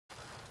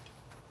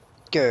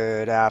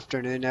Good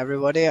afternoon,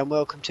 everybody, and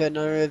welcome to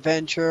another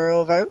adventure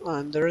of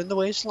Outlander in the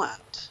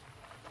Wasteland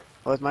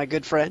with my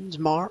good friends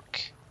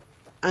Mark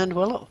and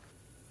Willow.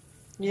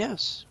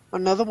 Yes,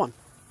 another one.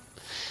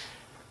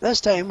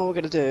 This time what we're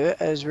going to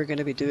do is we're going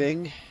to be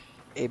doing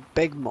a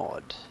big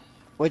mod,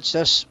 which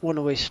this one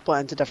will be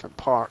split into different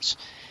parts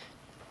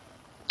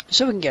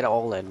so we can get it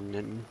all in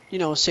and, you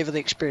know, savor the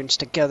experience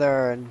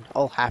together and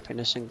all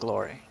happiness and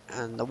glory.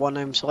 And the one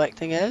I'm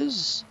selecting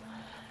is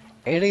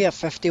Area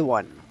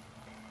 51.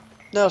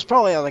 Now, there's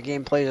probably other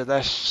gameplays of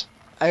this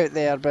out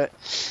there, but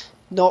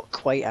not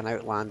quite an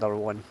Outlander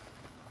one.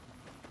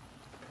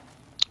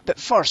 But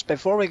first,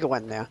 before we go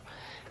in there,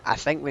 I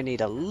think we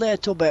need a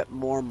little bit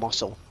more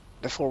muscle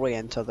before we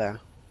enter there.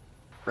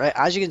 Right,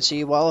 as you can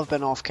see, while I've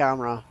been off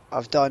camera,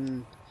 I've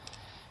done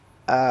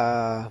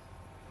Dead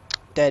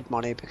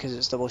Money because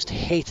it's the most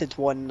hated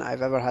one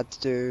I've ever had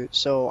to do.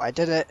 So I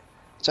did it,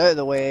 it's out of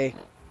the way.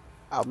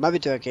 I'll maybe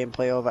do a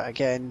gameplay of it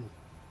again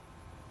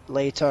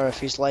later if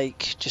he's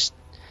like, just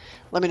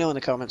let me know in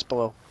the comments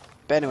below.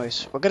 But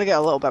anyways, we're going to get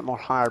a little bit more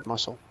hard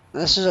muscle.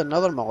 And this is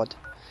another mod.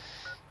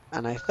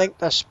 And I think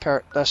this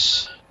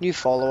new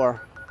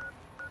follower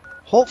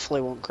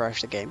hopefully won't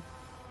crash the game.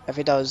 If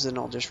he does, then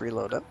I'll just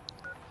reload it.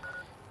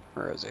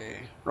 Where is he?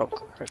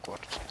 Rock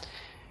headquarters.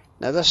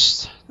 Now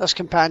this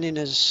companion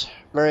is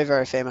very,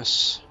 very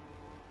famous.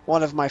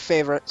 One of my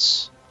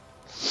favourites.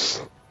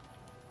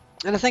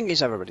 And I think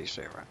he's everybody's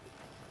favourite.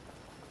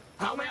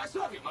 How may I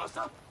serve you,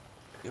 master?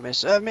 You may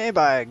serve me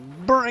by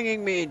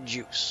bringing me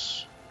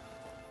juice.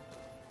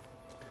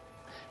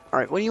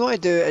 Alright, what you want to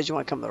do is you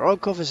want to come to the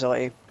Rodco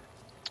facility.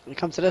 You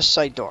come to this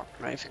side door,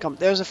 right? If you come,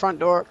 there's the front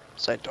door,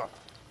 side door.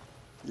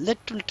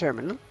 Little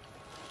terminal.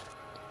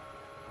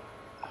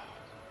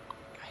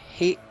 I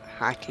hate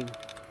hacking.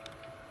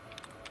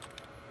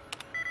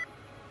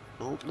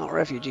 No, not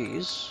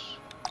refugees.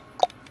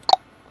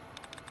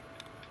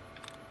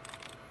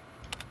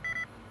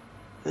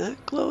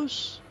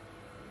 Close.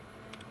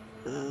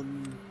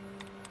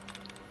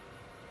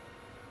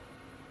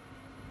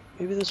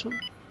 Maybe this one?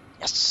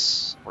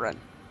 Yes! We're in.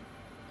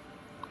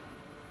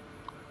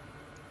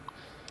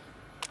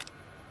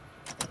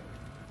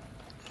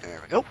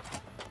 There we go.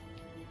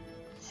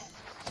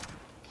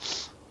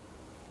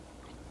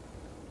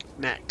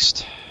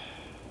 Next.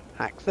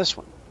 Hack this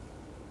one.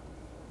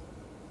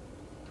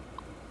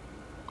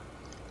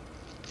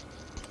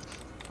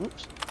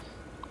 Oops.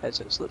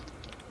 Headset slipped.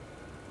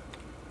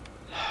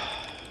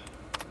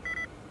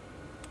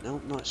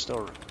 No, not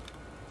storeroom.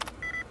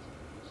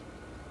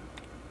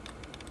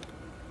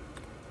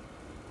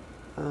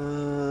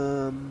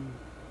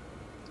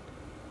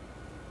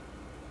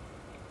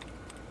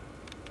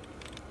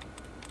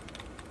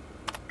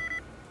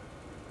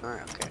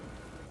 Alright, okay.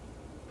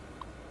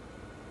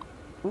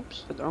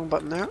 Oops, hit the wrong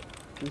button there.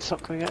 And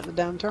stop coming out of the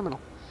damn terminal.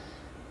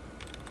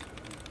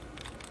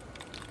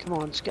 Come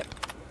on, skip.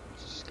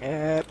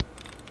 Skip.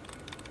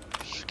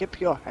 Skip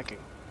your hacking.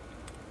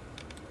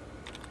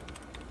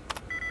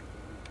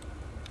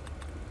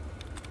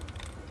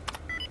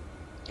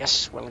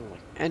 Yes, willingly.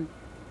 And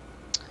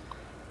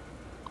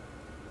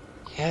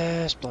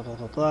yes, blah blah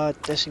blah blah.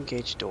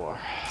 Disengage door.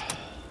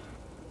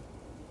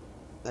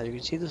 Now you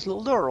can see this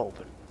little door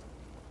open.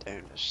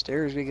 Down the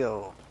stairs we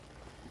go.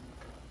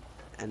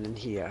 And in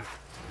here.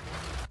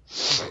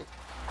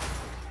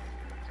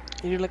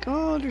 And you're like,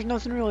 oh, there's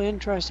nothing really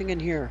interesting in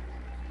here.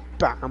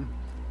 Bam.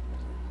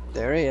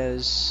 There he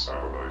is.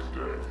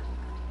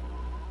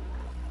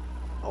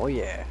 Oh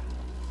yeah.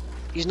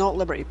 He's not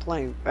Liberty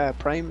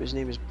Prime, his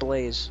name is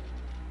Blaze.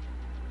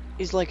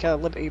 He's like a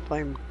Liberty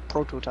Prime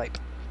prototype.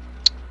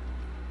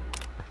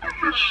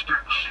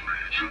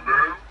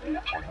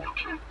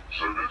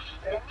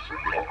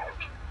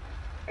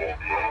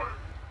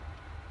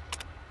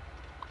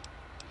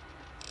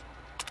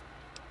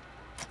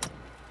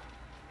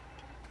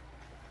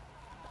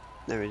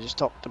 Now we just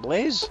talk to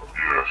Blaze.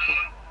 Yes,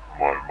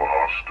 my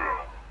master.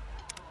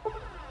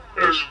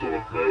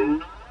 Escort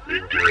mode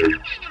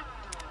engaged.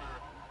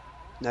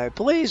 Now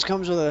Blaze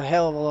comes with a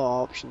hell of a lot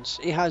of options.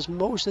 He has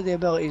most of the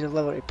abilities of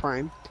Liberty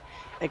Prime,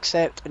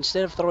 except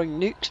instead of throwing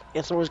nukes,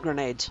 he throws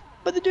grenades.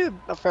 But they do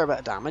a fair bit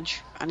of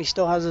damage, and he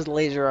still has his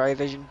laser eye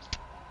vision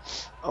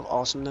of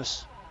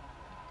awesomeness.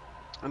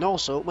 And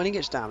also, when he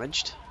gets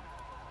damaged,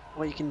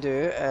 what you can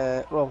do,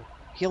 well,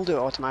 he'll do it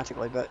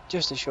automatically, but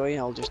just to show you,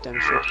 I'll just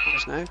demonstrate it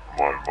just now.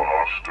 My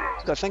master.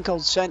 He's got a thing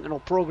called Sentinel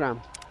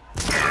Program.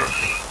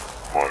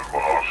 Yes, my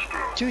master.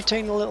 Two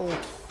tiny little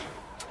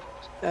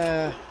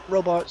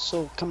robots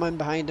will come in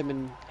behind him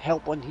and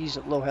help when he's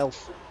at low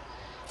health.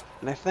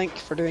 And I think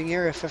for doing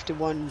Area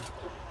 51,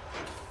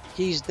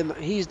 he's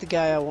the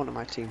guy I want on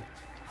my team.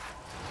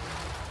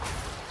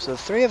 So the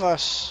three of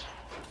us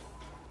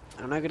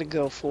are now going to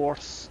go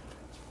forth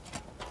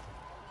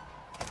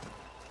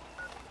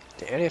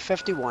to Area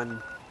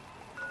 51,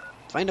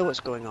 find out what's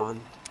going on,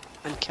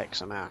 and kick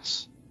some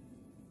ass.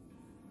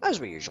 As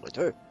we usually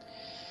do.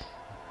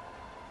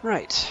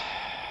 Right.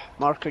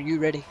 Mark, are you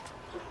ready?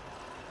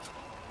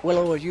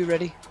 Willow, are you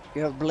ready?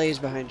 You have Blaze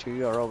behind you,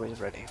 you are always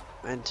ready.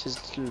 And his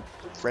little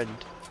friend.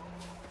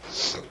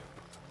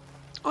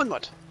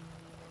 Onward!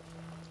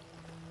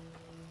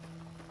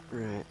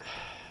 Right.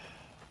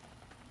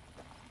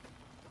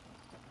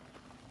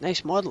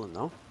 Nice modelling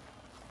though.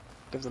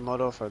 Give the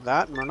model for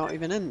that, and we're not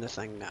even in the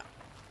thing now.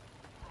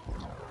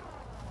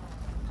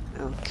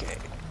 Okay.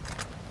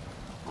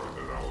 Threat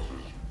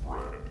analysis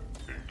red.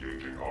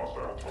 Engaging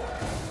hostile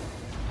target.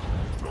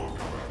 No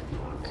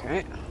command.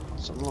 Okay,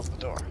 let's unlock the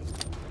door.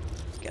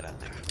 Get in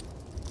there.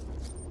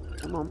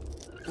 Come on,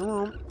 come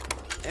on.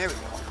 There we go.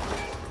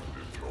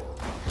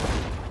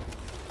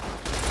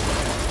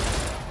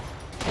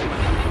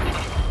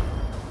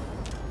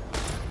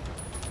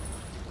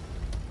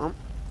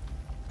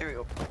 There we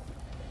go.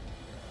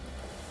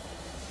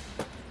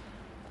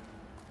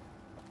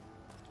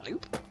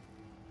 Loop.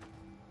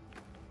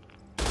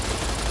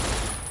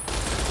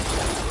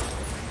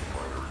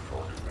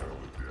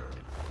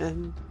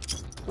 And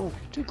oh,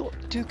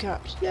 two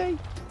caps! Yay!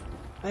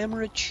 I am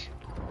rich.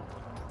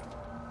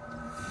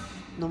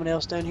 Nobody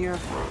else down here.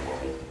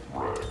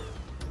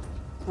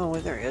 Oh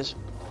wait, there he is.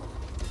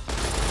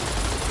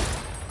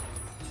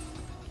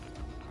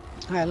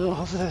 I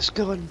love this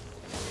gun.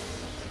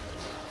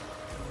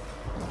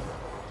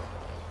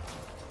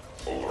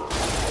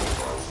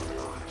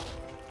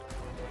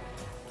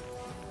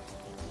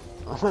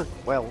 Oh,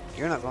 well,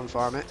 you're not going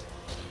far, mate.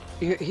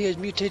 He has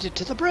mutated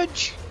to the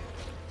bridge.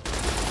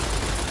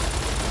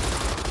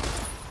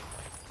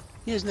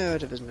 He is now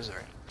out of his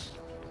misery.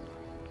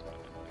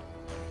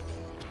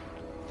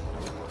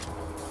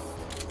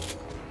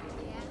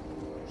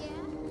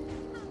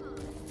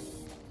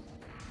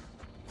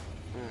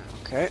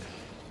 Okay.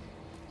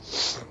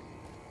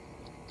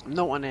 I'm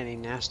not wanting any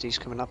nasties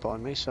coming up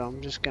on me, so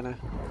I'm just gonna...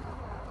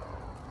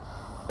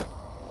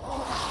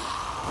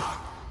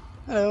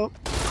 Hello.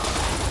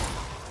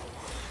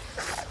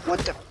 What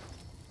the...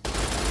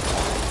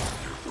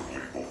 Use of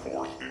lethal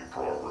force in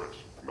progress.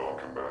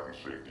 Non-combatant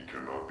safety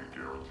cannot be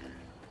guaranteed.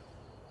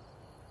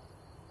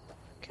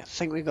 Okay, I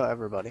think we got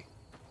everybody.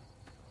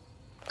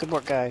 Good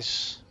work,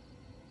 guys.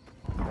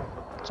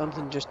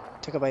 Something just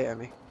took a bite at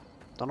me.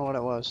 Don't know what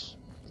it was.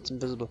 It's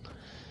invisible.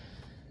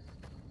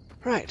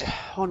 Right,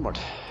 onward.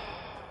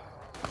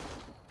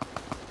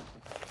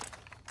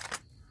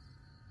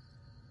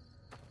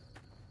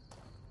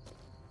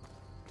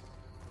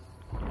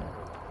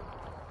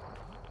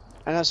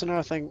 And that's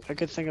another thing, a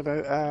good thing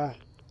about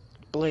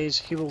Blaze,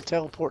 he will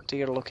teleport to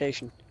your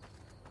location.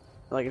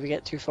 Like if you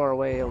get too far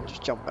away, he'll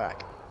just jump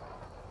back.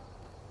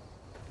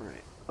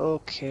 Right,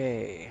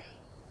 okay.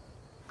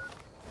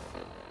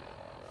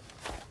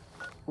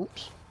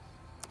 Oops.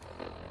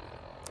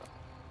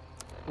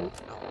 Oh, no,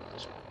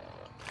 this one.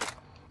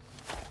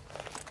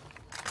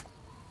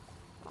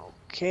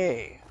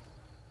 Okay.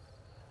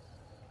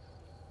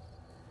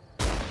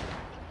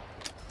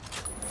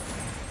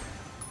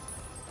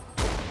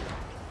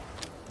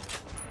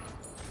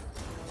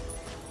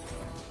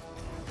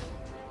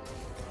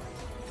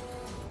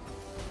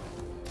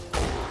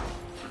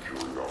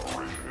 Security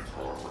operation in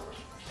progress.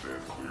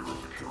 Stand clear of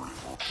security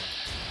force.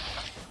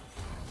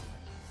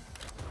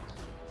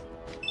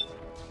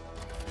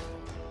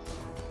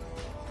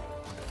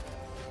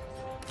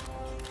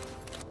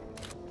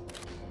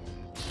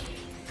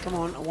 Come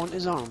on, I want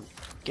his arm.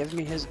 Give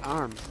me his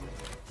arm.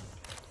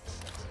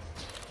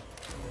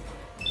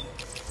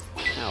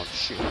 Oh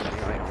shoot, the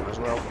right arm as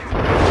well.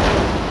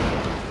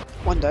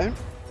 One down.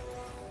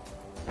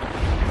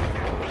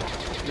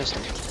 Missed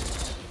him.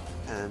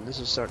 And this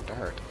is starting to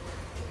hurt.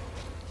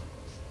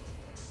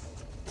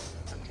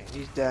 Okay,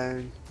 he's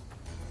down.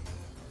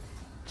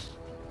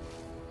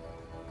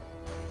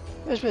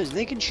 This is,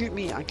 they can shoot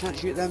me, I can't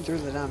shoot them through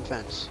the damn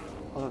fence.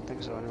 I don't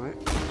think so anyway.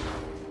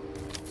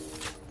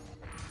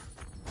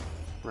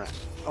 Right,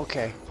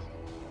 okay.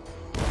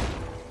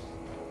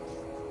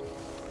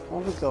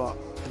 What have we got?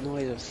 A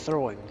noise of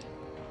throwing.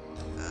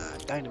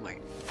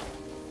 Dynamite.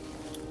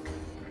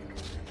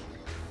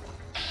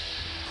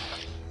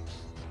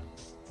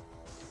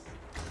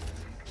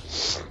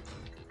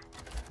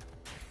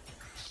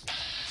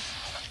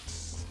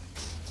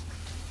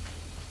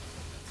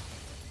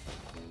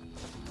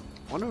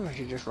 I wonder if I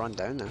should just run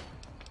down there.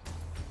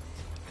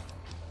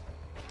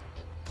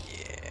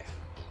 Yeah.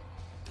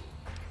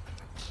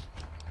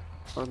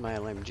 Where's my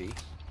LMG?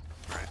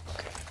 Right,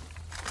 okay.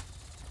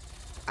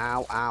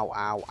 Ow, ow,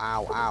 ow,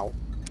 ow, ow.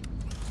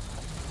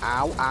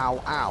 Ow,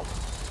 ow, ow.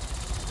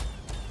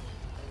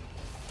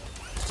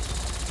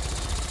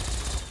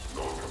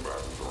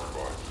 Non-combatants are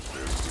advised to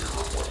stand clear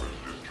of weapons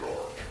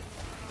discharge.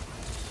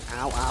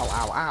 Ow, ow,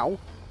 ow, ow.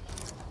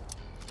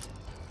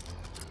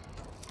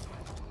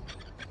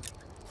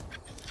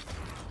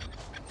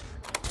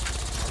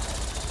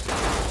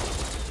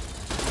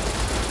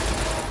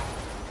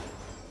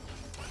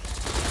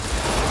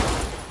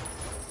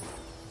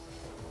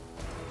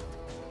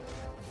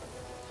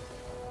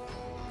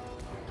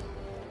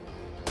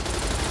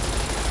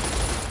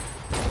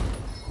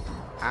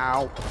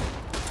 Ow.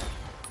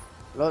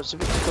 Lots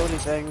of explodey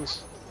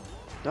things.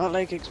 Don't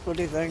like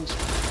explodey things.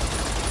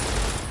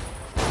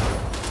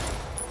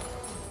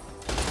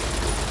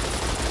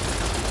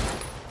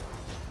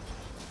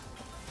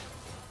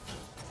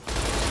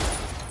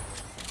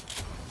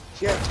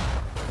 Shit.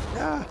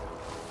 Ah.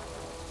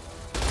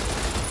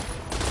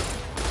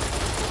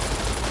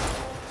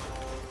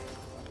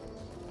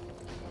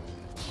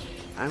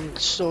 I'm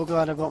so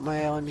glad I brought my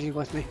LMG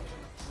with me.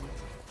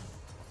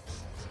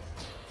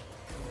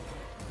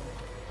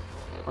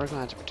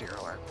 Organized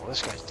material arc. Well,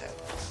 this guy's dead.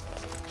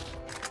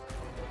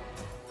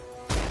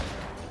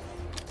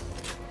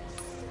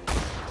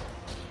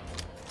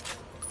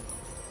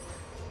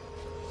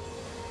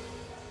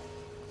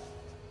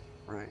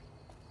 Right.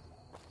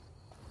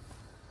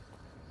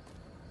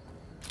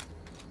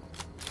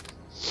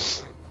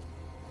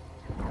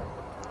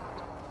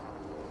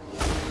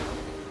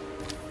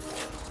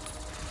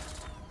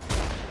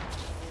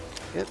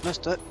 Yep,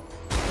 missed it.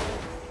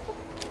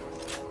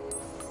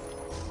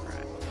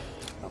 Right.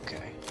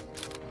 Okay.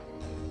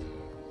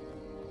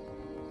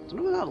 Don't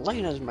know what that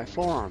line is in my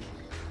forearm.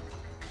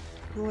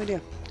 No idea.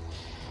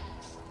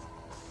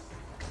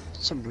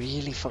 Some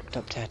really fucked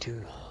up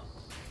tattoo.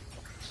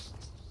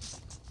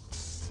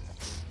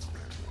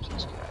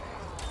 This guy.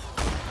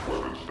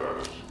 Weapon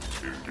status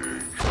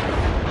engaged.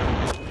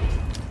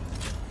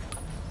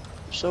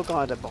 I'm so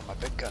glad I brought my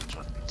big guns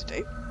with me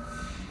today.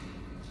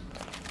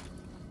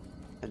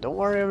 And don't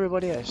worry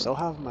everybody, I still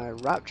have my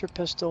Rapture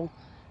pistol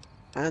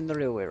and the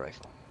railway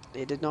rifle.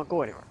 They did not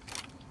go anywhere.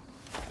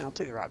 And I'll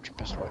take the Rapture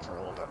pistol out for a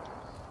little bit.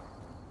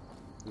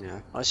 Yeah,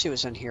 let's see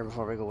what's in here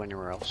before we go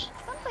anywhere else.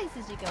 Some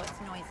places you go,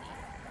 it's noisy.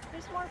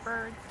 There's more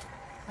birds,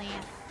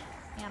 plants,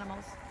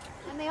 animals,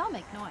 and they all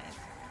make noise.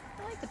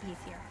 I like the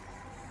peace here.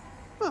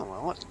 Oh,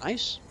 well, that's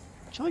nice.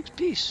 She likes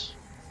peace.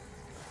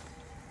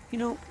 You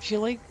know, she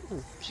likes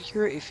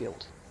security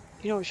field.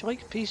 You know, she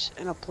likes peace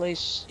in a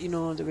place, you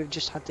know, that we've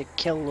just had to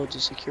kill loads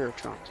of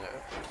Securitrons out of.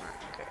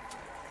 Right, okay.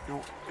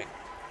 No, wait.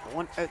 I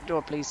want out the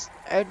door, please.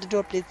 Out the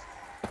door, please.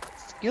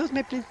 Excuse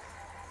me, please.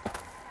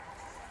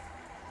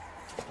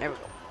 There we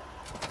go.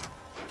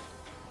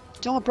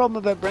 The only problem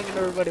about bringing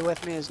everybody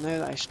with me is now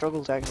that I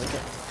struggle to actually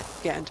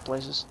get into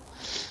places.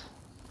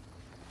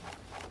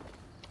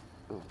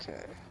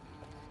 Okay.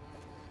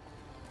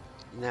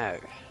 Now,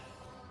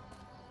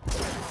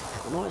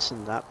 I know it's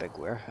in that big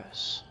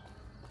warehouse.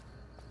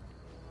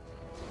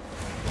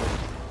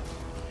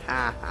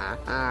 Ha ha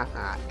ha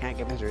ha. Can't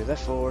get me through the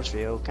force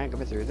field. Can't get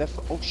me through the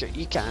oh shit,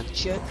 you can.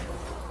 Shit.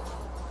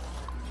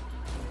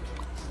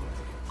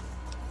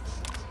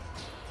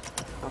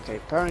 Okay,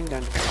 powering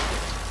down.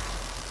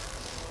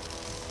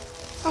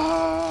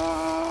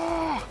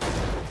 Ah!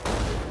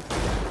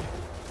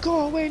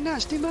 Go away,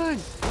 nasty man!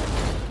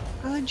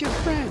 I'm your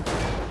friend.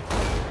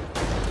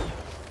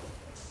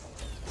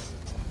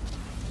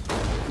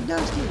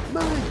 Nasty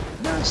man!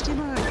 Nasty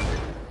man!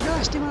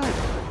 Nasty man!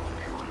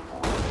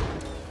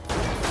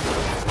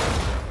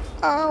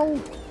 Ow!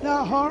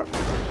 That hurt!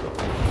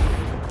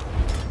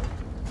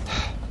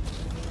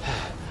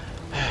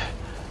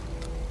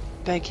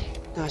 Big,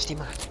 nasty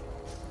man.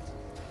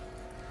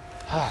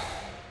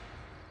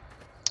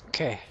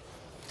 Okay.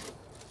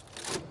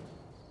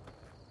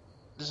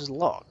 This is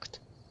locked.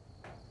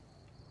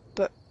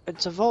 But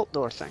it's a vault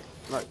door thing.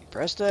 Look, you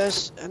press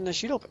this and this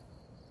should open.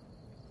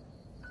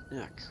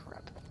 Ah,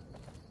 crap.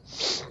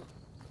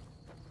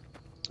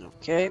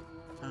 Okay.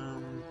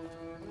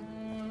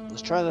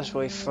 Let's try this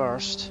way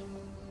first.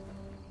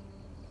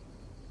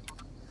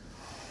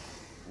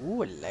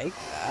 Ooh, I like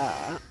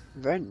that.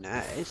 Very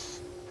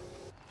nice.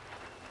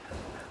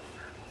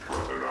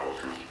 Threat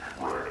analysis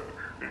red.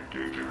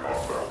 Engaging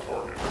hostile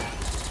target.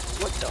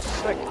 What the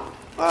frick?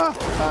 Ah,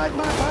 bad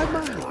man, bad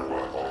man.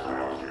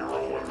 Authorizing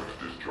your weapons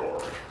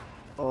discharge.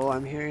 Oh,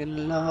 I'm hearing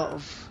a lot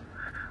of...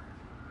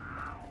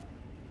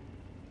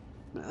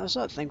 That's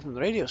that thing from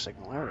the radio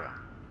signal area.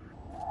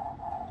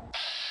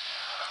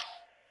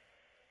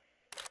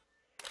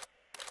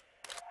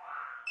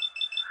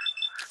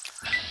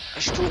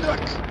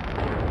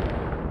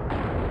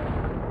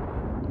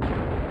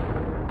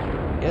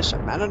 Yes, a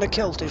man in a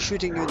kilt is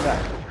shooting you in the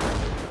back.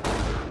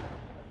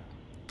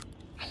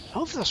 I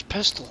love this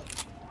pistol.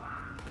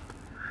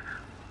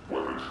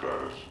 Weapon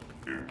status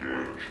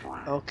engaged.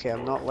 Okay,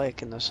 I'm not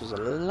liking this. There's a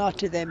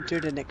lot of them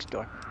through the next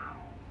door.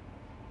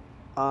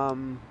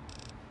 Oh,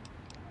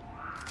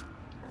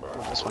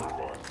 this one.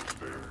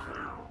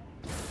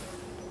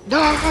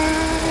 No!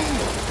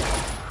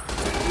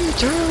 You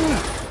too!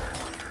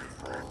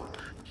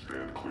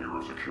 Stand clear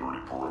of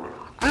security perimeter.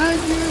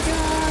 And you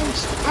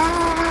guys!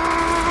 Ah!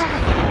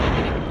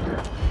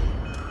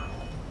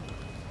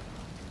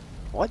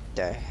 What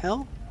the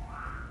hell?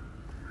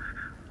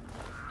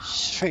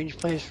 Strange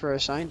place for a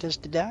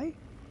scientist to die.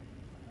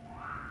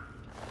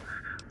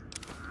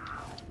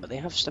 But they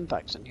have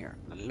stimpaks in here.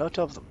 A lot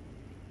of them.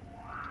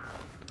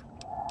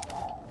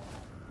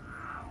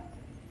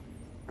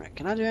 Right,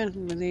 can I do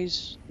anything with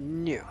these?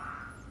 No.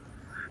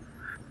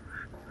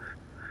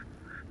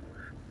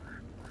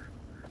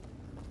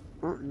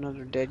 Oh,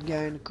 another dead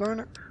guy in the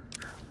corner.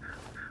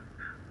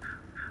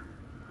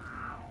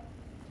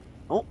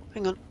 Oh,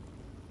 hang on.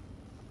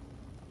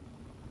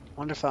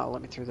 Wonder if that'll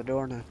let me through the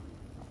door now.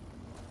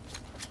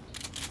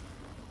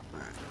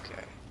 Right,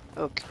 okay.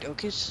 Okie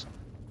dokies.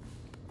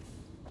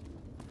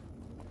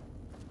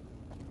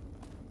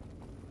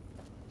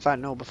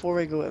 fact, no, before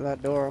we go to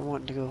that door, I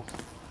want to go.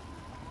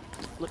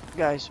 Look,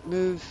 guys,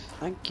 move.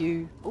 Thank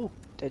you. Oh,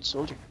 dead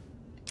soldier.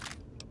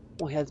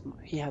 Oh,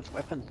 he has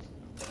weapon.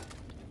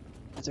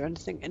 Is there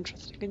anything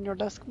interesting in your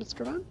desk,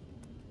 Mr. Man?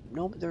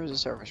 No, but there is a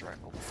service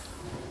rifle.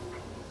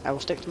 I will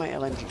stick to my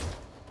LMG.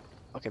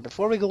 Okay,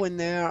 before we go in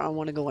there, I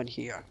want to go in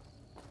here.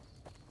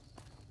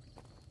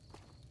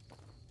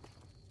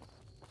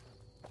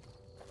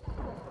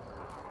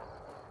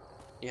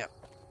 Yep.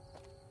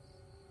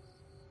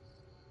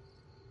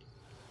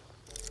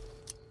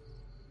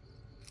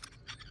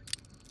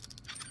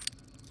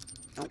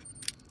 Oh.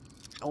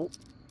 Oh.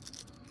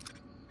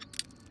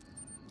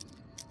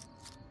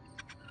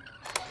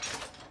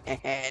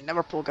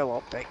 Never poke a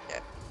lockpick. Yeah.